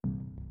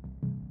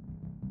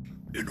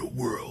In a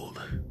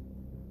world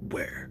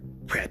where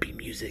crappy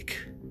music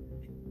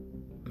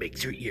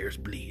makes your ears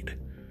bleed,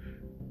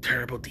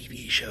 terrible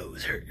TV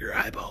shows hurt your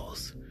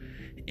eyeballs,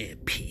 and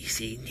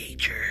PC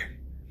nature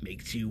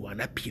makes you want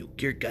to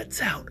puke your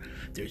guts out,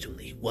 there's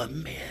only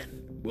one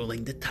man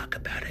willing to talk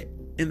about it.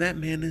 And that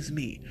man is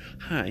me.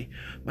 Hi,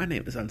 my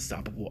name is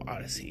Unstoppable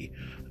Odyssey,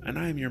 and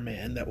I am your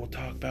man that will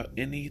talk about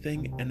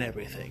anything and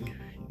everything.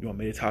 You want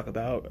me to talk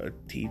about a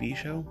TV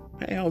show?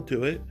 Hey, I'll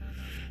do it.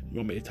 You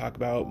want me to talk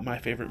about my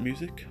favorite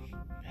music?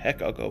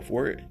 Heck, I'll go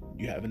for it.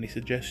 You have any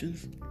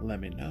suggestions?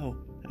 Let me know,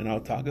 and I'll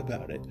talk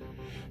about it.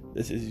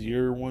 This is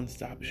your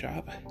one-stop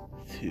shop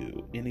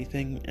to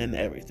anything and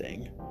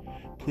everything.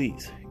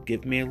 Please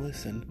give me a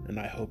listen, and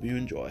I hope you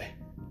enjoy.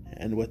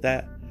 And with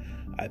that,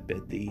 I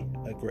bid thee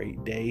a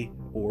great day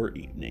or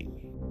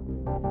evening.